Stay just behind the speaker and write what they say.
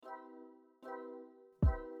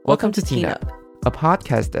Welcome to Teen Up, a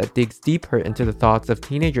podcast that digs deeper into the thoughts of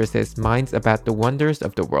teenagers' minds about the wonders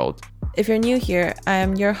of the world. If you're new here, I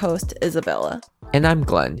am your host, Isabella. And I'm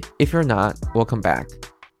Glenn. If you're not, welcome back.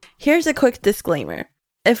 Here's a quick disclaimer.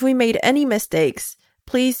 If we made any mistakes,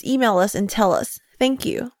 please email us and tell us. Thank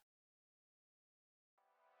you.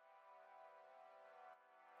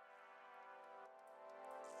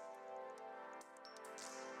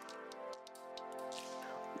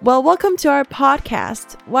 Well, welcome to our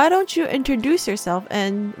podcast. Why don't you introduce yourself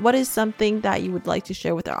and what is something that you would like to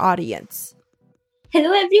share with our audience?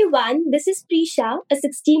 Hello everyone, this is Prisha, a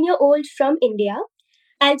 16-year-old from India.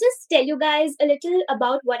 I'll just tell you guys a little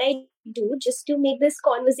about what I do just to make this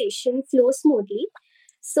conversation flow smoothly.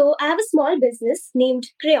 So I have a small business named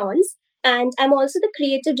Crayons, and I'm also the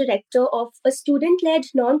creative director of a student-led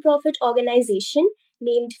non-profit organization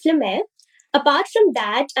named Flamer. Apart from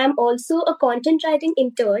that, I'm also a content writing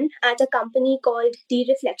intern at a company called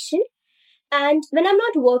D-Reflection. And when I'm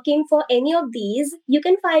not working for any of these, you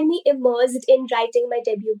can find me immersed in writing my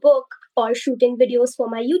debut book or shooting videos for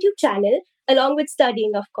my YouTube channel, along with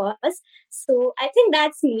studying, of course. So I think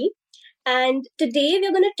that's me. And today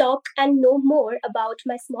we're going to talk and know more about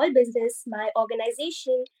my small business, my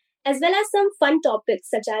organization, as well as some fun topics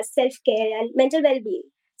such as self-care and mental well-being.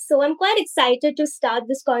 So I'm quite excited to start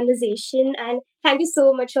this conversation, and thank you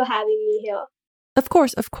so much for having me here. Of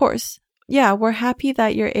course. Yeah, we're happy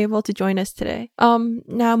that you're able to join us today.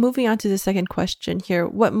 Now moving on to the second question here.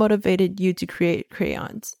 What motivated you to create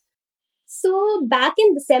Crayons? So back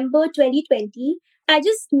in December 2020, I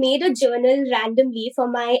just made a journal randomly for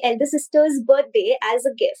my elder sister's birthday as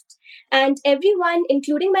a gift. And everyone,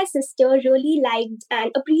 including my sister, really liked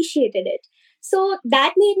and appreciated it. So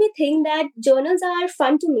that made me think that journals are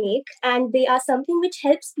fun to make and they are something which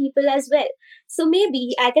helps people as well. So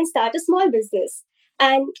maybe I can start a small business.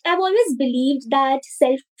 And I've always believed that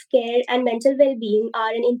self-care and mental well-being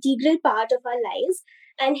are an integral part of our lives.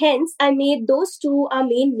 And hence, I made those two our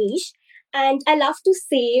main niche. And I love to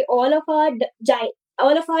say all of our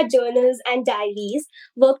journals and diaries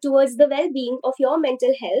work towards the well-being of your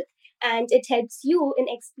mental health, and it helps you in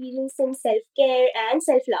experiencing self-care and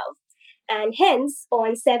self-love. And hence,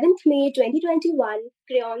 on 7th May 2021,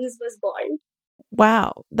 Crayons was born.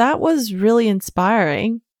 Wow, that was really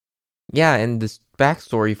inspiring. Yeah, and this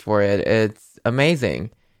backstory for it's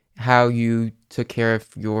amazing how you took care of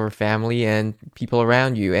your family and people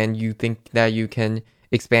around you, and you think that you can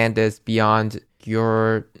expand this beyond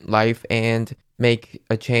your life and make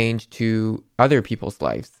a change to other people's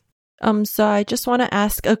lives. So I just want to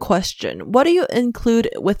ask a question. What do you include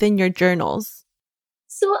within your journals?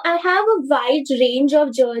 So I have a wide range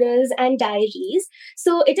of journals and diaries.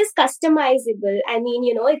 So it is customizable.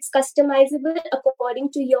 It's customizable according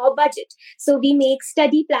to your budget. So we make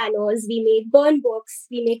study planners, we make burn books,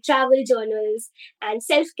 we make travel journals, and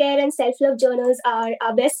self-care and self-love journals are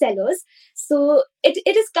our best sellers. So it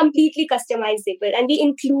is completely customizable. And we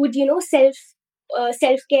include,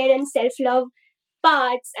 self-care and self-love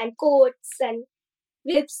parts and quotes, and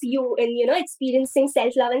helps you in experiencing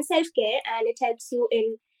self-love and self-care, and it helps you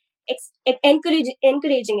in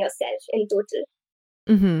encouraging yourself in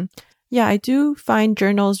total. Yeah, I do find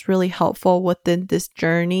journals really helpful within this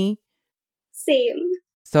journey. Same.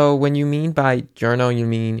 So when you mean by journal, you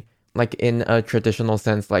mean like in a traditional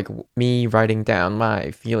sense, like me writing down my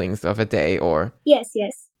feelings of a day, or? Yes.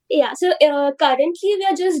 Yeah, so currently we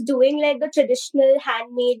are just doing like the traditional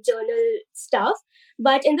handmade journal stuff.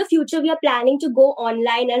 But in the future, we are planning to go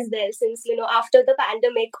online as well, since, after the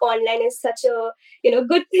pandemic, online is such a,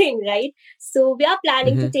 good thing, right? So we are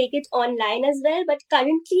planning to take it online as well. But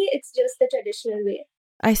currently, it's just the traditional way.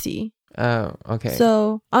 I see. Oh, okay.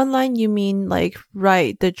 So online, you mean like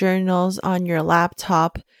write the journals on your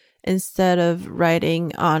laptop instead of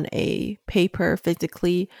writing on a paper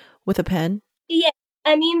physically with a pen? Yeah.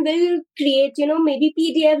 We'll create, maybe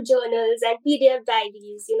PDF journals and PDF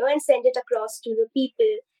diaries, and send it across to the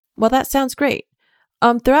people. Well, that sounds great.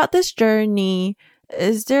 Throughout this journey,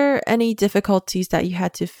 is there any difficulties that you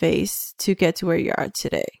had to face to get to where you are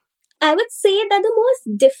today? I would say that the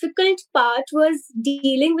most difficult part was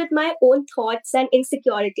dealing with my own thoughts and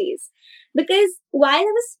insecurities. Because while I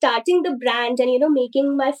was starting the brand and,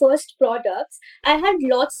 making my first products, I had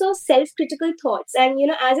lots of self-critical thoughts. And,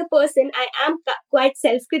 as a person, I am quite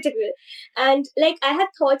self-critical. And I had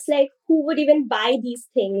thoughts like, who would even buy these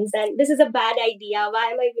things? And this is a bad idea.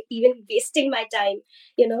 Why am I even wasting my time?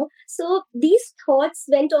 So these thoughts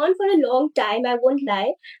went on for a long time, I won't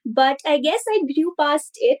lie. But I guess I grew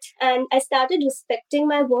past it and I started respecting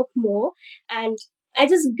my work more. And I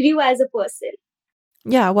just grew as a person.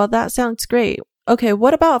 Yeah, well, that sounds great. Okay,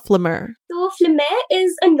 what about Flamer? So, Flamer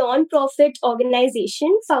is a non-profit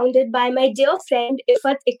organization founded by my dear friend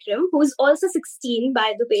Ifat Ikram, who's also 16,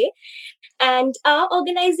 by the way. And our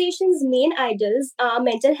organization's main idols are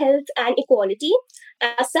mental health and equality.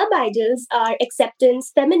 Our sub idols are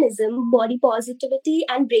acceptance, feminism, body positivity,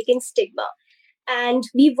 and breaking stigma. And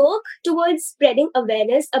we work towards spreading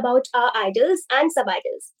awareness about our idols and sub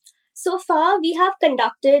idols. So far, we have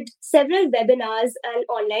conducted several webinars and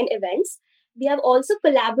online events. We have also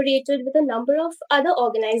collaborated with a number of other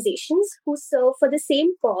organizations who serve for the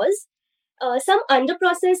same cause. Some under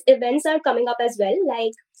process events are coming up as well,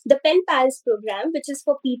 like the Pen Pals program, which is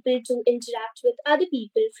for people to interact with other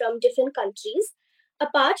people from different countries.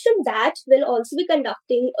 Apart from that, we'll also be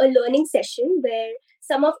conducting a learning session where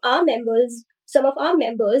some of our members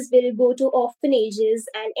will go to orphanages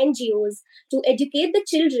and NGOs to educate the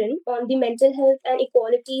children on the mental health and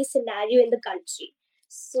equality scenario in the country.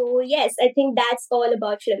 So yes, I think that's all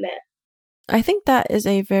about Flamer. I think that is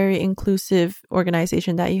a very inclusive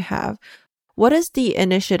organization that you have. What is the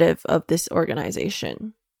initiative of this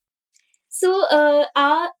organization? So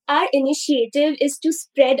our initiative is to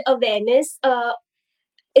spread awareness.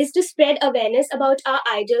 About our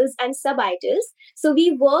idols and sub idols. So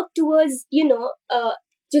we work towards,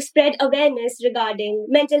 to spread awareness regarding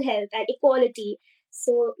mental health and equality.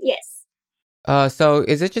 So yes. So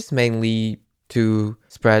is it just mainly to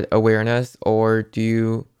spread awareness, or do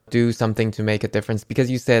you do something to make a difference? Because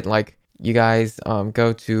you said like you guys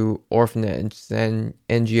go to orphanages and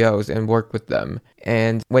NGOs and work with them.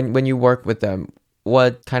 And when you work with them,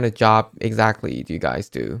 what kind of job exactly do you guys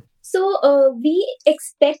do? So we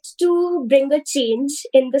expect to bring a change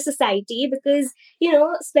in the society because,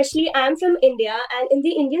 especially I'm from India, and in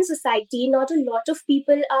the Indian society, not a lot of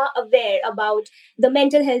people are aware about the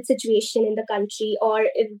mental health situation in the country, or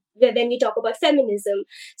when we talk about feminism.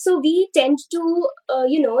 So we tend to,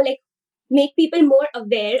 make people more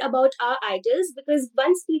aware about our idols, because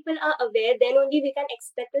once people are aware, then only we can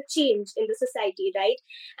expect a change in the society, right?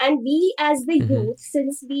 And we as the Mm-hmm. youth,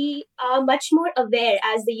 since we are much more aware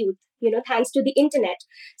as the youth, thanks to the internet,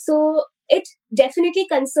 so it definitely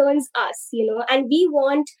concerns us, and we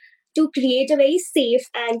want to create a very safe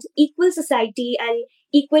and equal society and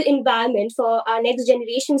equal environment for our next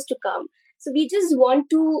generations to come. So we just want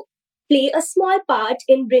to play a small part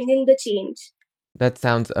in bringing the change. That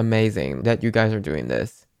sounds amazing that you guys are doing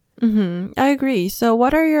this. I agree. So,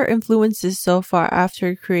 what are your influences so far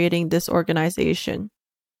after creating this organization?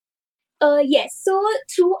 Yes, so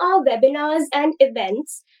through our webinars and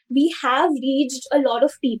events, we have reached a lot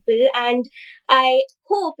of people, and I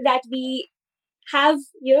hope that we have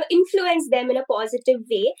influenced them in a positive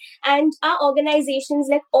way. And our organizations,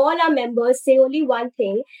 like all our members, say only one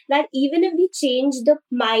thing, that even if we change the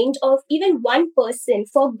mind of even one person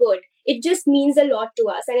for good, it just means a lot to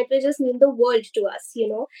us, and it will just mean the world to us.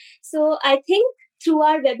 So I think through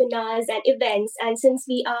our webinars and events, and since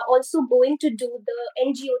we are also going to do the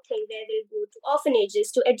NGO thing where we'll go to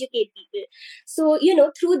orphanages to educate people, so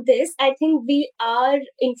through this, I think we are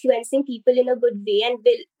influencing people in a good way, and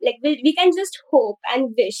we can just hope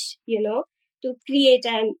and wish, to create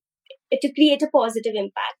a positive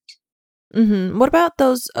impact. What about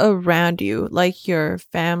those around you, like your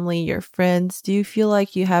family, your friends? Do you feel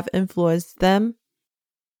like you have influenced them?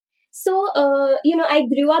 So, I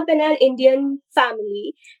grew up in an Indian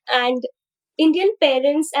family, and Indian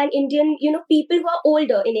parents and Indian, people who are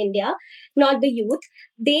older in India, not the youth,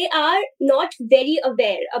 they are not very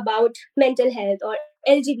aware about mental health or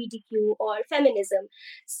LGBTQ or feminism.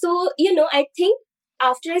 So, I think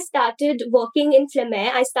after I started working in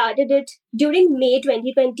Flamer, I started it during May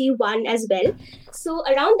 2021 as well. So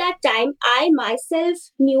around that time, I myself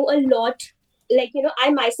knew a lot, I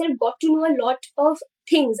myself got to know a lot of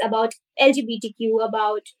things about LGBTQ,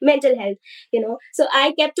 about mental health, So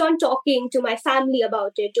I kept on talking to my family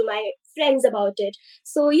about it, to my friends about it.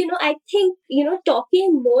 So, I think,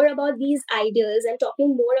 talking more about these ideas and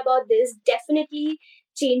talking more about this definitely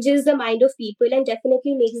changes the mind of people and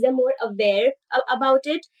definitely makes them more aware about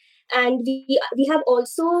it. And we have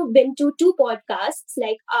also been to two podcasts,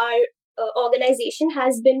 like our organization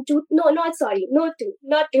has been to no not sorry no two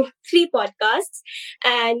not two three podcasts.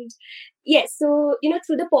 And yes, so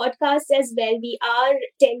through the podcast as well, we are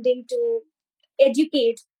tending to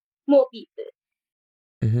educate more people.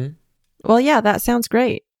 Mm-hmm. Well, yeah, that sounds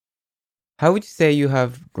great. How would you say you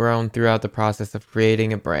have grown throughout the process of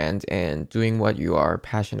creating a brand and doing what you are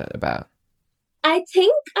passionate about? I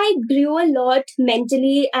think I grew a lot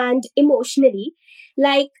mentally and emotionally,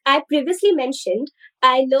 Like I previously mentioned,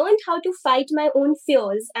 I learned how to fight my own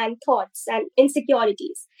fears and thoughts and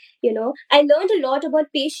insecurities. I learned a lot about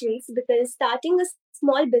patience because starting a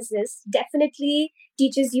small business definitely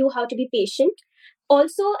teaches you how to be patient.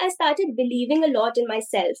 Also, I started believing a lot in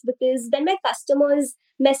myself because when my customers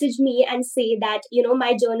message me and say that,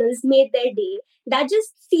 my journals made their day, that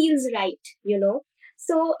just feels right.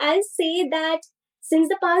 So I'll say that since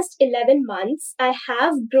the past 11 months, I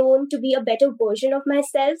have grown to be a better version of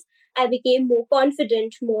myself. I became more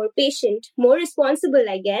confident, more patient, more responsible,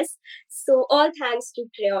 I guess. So, all thanks to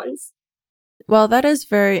crayons. Well, that is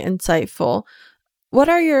very insightful. What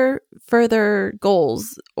are your further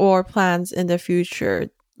goals or plans in the future?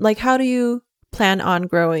 Like, how do you plan on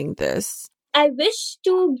growing this? I wish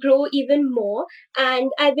to grow even more,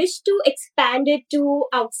 and I wish to expand it to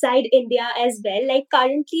outside India as well. Like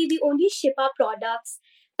currently, we only ship our products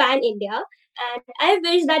pan India, and I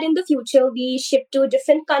wish that in the future we ship to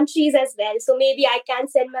different countries as well. So maybe I can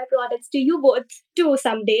send my products to you both too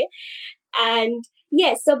someday. And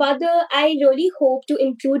yes, so about I really hope to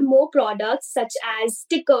include more products such as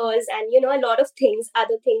stickers and a lot of things,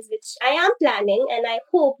 other things which I am planning, and I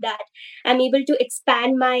hope that I'm able to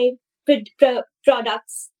expand my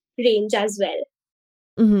products range as well.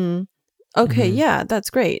 Mm-hmm. Okay, Hmm. yeah, that's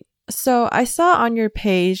great. So I saw on your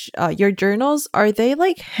page, your journals, are they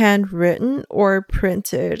like handwritten or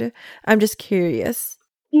printed? I'm just curious.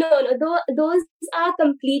 No, no, those are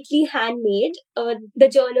completely handmade. The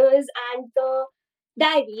journals and the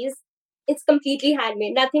diaries, it's completely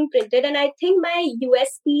handmade, nothing printed. And I think my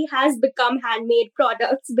USP has become handmade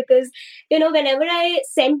products because, whenever I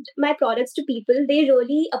sent my products to people, they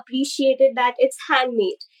really appreciated that it's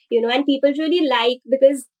handmade. And people really like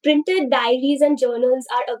because printed diaries and journals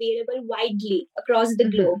are available widely across the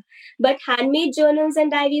globe. But handmade journals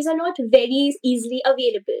and diaries are not very easily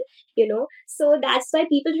available. So that's why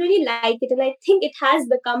people really like it. And I think it has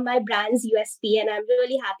become my brand's USP, and I'm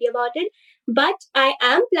really happy about it. But I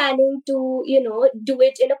am planning to, do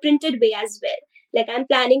it in a printed way as well. Like I'm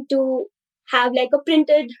planning to have like a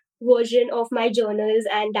printed version of my journals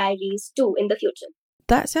and diaries too in the future.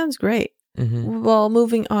 That sounds great. Hmm. Well,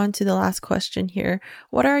 moving on to the last question here.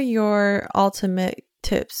 What are your ultimate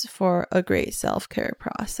tips for a great self care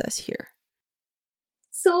process here?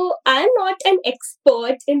 So I'm not an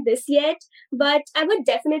expert in this yet, but I would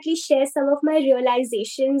definitely share some of my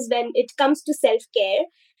realizations when it comes to self care.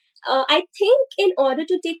 I think in order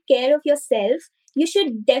to take care of yourself, you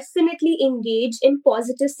should definitely engage in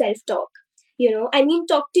positive self talk. I mean,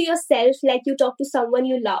 talk to yourself like you talk to someone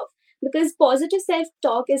you love. Because positive self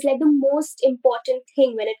talk is like the most important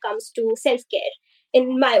thing when it comes to self care,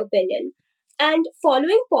 in my opinion. And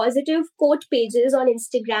following positive quote pages on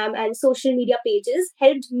Instagram and social media pages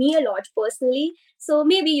helped me a lot personally. So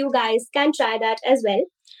maybe you guys can try that as well.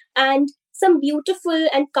 And some beautiful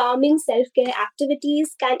and calming self care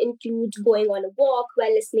activities can include going on a walk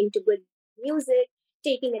while listening to good music,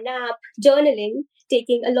 taking a nap, journaling,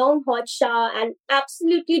 taking a long hot shower, and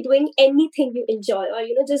absolutely doing anything you enjoy, or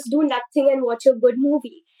just do nothing and watch a good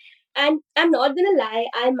movie. And I'm not gonna lie,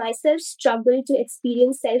 I myself struggle to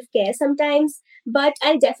experience self care sometimes, but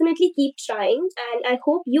I'll definitely keep trying, and I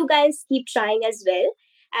hope you guys keep trying as well.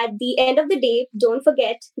 At the end of the day, don't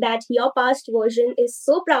forget that your past version is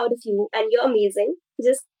so proud of you and you're amazing.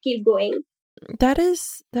 Just keep going. That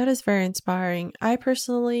is very inspiring. I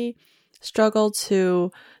personally struggle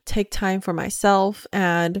to take time for myself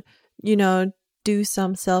and, you know, do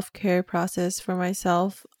some self-care process for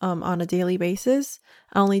myself on a daily basis.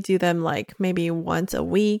 I only do them like maybe once a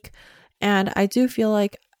week, and I do feel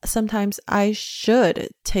like sometimes I should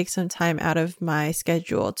take some time out of my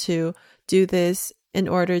schedule to do this in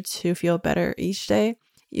order to feel better each day.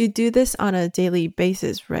 You do this on a daily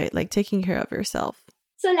basis, right? Like taking care of yourself.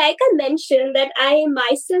 So, like I mentioned, that I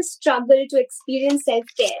myself struggle to experience self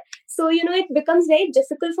care. So, it becomes very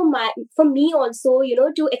difficult for me also,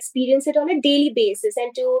 to experience it on a daily basis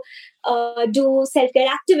and to do self care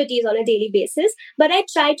activities on a daily basis. But I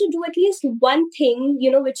try to do at least one thing,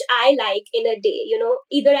 which I like in a day.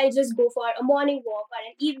 Either I just go for a morning walk or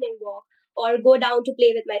an evening walk, or go down to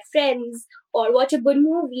play with my friends, or watch a good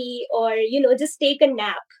movie, or just take a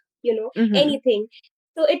nap. Mm-hmm. Anything.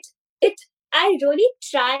 So it I really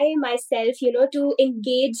try myself, to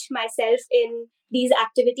engage myself in these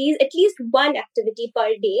activities, at least one activity per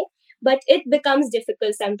day. But it becomes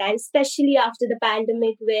difficult sometimes, especially after the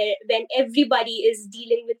pandemic, where when everybody is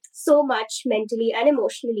dealing with so much mentally and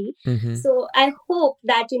emotionally. Hmm. So I hope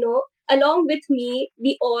that, along with me,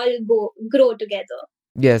 we all grow together.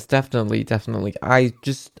 Yes, definitely, definitely. I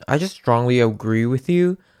just strongly agree with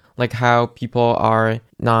you. like how people are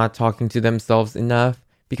not talking to themselves enough,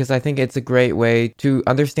 because I think it's a great way to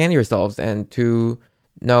understand yourselves and to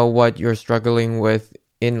know what you're struggling with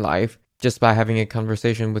in life just by having a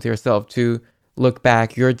conversation with yourself, to look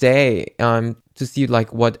back your day, to see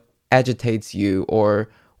like what agitates you or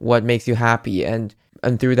what makes you happy, and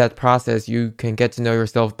through that process you can get to know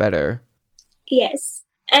yourself better. Yes.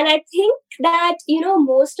 And I think that,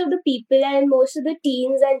 most of the people and most of the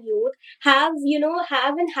teens and youth have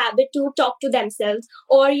an habit to talk to themselves,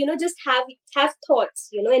 or, just have thoughts,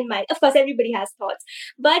 in mind. Of course, everybody has thoughts.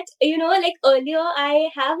 But, like earlier, I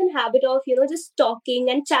have an habit of, just talking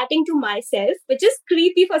and chatting to myself, which is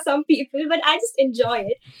creepy for some people, but I just enjoy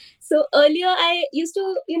it. So earlier I used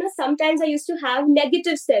to, sometimes I used to have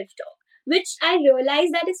negative self-talk, which I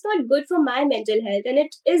realized that it's not good for my mental health and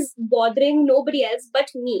it is bothering nobody else but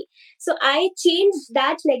me. So I changed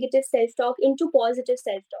that negative self-talk into positive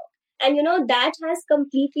self-talk. And that has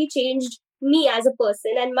completely changed me as a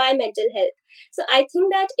person and my mental health. So I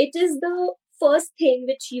think that it is the first thing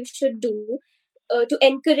which you should do to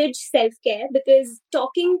encourage self-care, because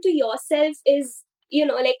talking to yourself is,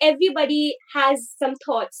 like everybody has some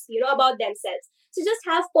thoughts, about themselves. So just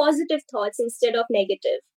have positive thoughts instead of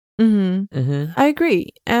negative. I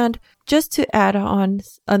agree. And just to add on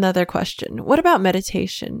another question, what about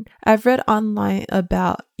meditation? I've read online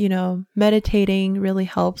about, meditating really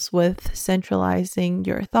helps with centralizing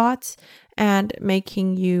your thoughts and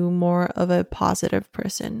making you more of a positive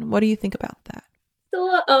person. What do you think about that?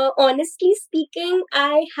 So, honestly speaking,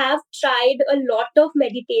 I have tried a lot of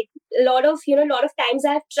times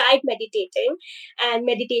I've tried meditating and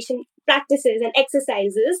meditation practices and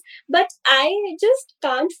exercises, but I just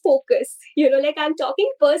can't focus. Like I'm talking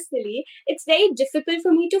personally, it's very difficult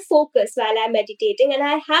for me to focus while I'm meditating, and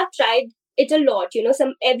I have tried it a lot.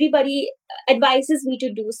 Everybody advises me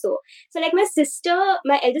to do so. So like my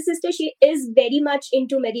elder sister, she is very much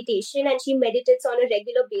into meditation and she meditates on a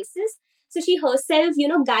regular basis. So she herself,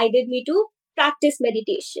 guided me to practice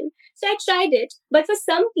meditation. So I tried it. But for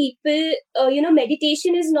some people,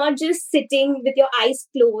 meditation is not just sitting with your eyes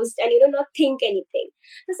closed and, not think anything.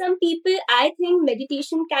 For some people, I think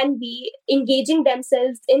meditation can be engaging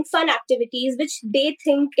themselves in fun activities, which they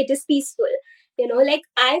think it is peaceful. Like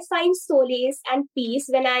I find solace and peace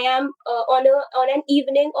when I am on an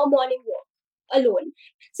evening or morning walk alone.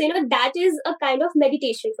 So, that is a kind of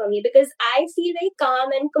meditation for me, because I feel very calm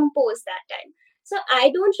and composed that time. So I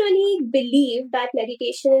don't really believe that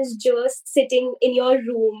meditation is just sitting in your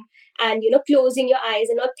room and, closing your eyes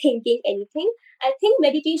and not thinking anything. I think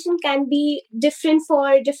meditation can be different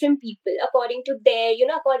for different people according to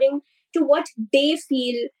according to what they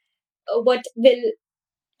feel, what will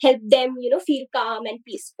help them, feel calm and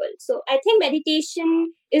peaceful. So I think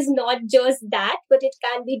meditation is not just that, but it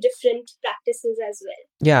can be different practices as well.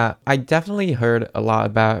 Yeah, I definitely heard a lot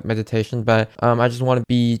about meditation, but I just want to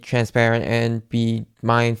be transparent and be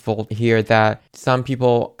mindful here that some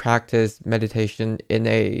people practice meditation in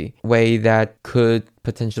a way that could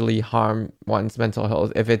potentially harm one's mental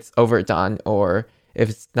health if it's overdone or if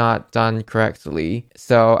it's not done correctly.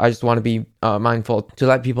 So I just want to be mindful to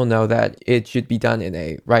let people know that it should be done in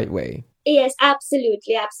a right way. Yes,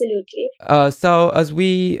 absolutely. So as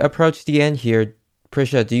we approach the end here,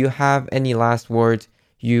 Prisha, do you have any last words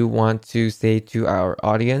you want to say to our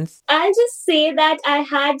audience? I'll just say that I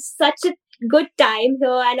had such a good time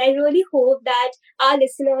here, and I really hope that our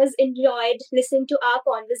listeners enjoyed listening to our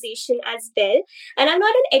conversation as well. And I'm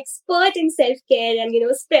not an expert in self-care and,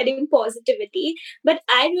 spreading positivity, but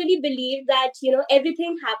I really believe that,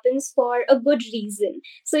 everything happens for a good reason.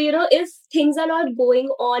 So, if things are not going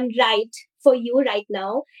on right for you right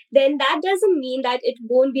now, then that doesn't mean that it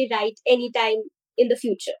won't be right anytime in the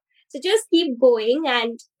future. So just keep going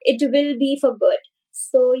and it will be for good.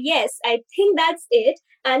 So yes, I think that's it.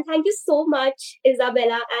 And thank you so much,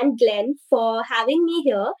 Isabella and Glenn, for having me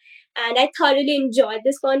here. And I thoroughly enjoyed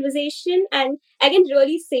this conversation. And I can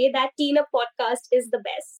really say that Teen Up Podcast is the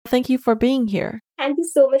best. Thank you for being here. Thank you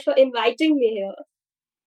so much for inviting me here.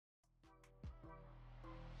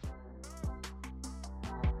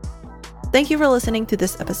 Thank you for listening to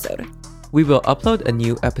this episode. We will upload a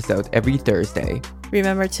new episode every Thursday.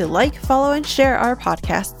 Remember to like, follow, and share our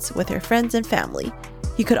podcasts with your friends and family.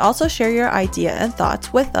 You could also share your idea and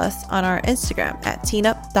thoughts with us on our Instagram at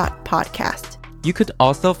teenup.podcast. You could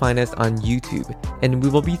also find us on YouTube, and we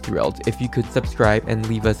will be thrilled if you could subscribe and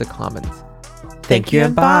leave us a comment. Thank you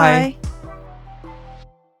and bye!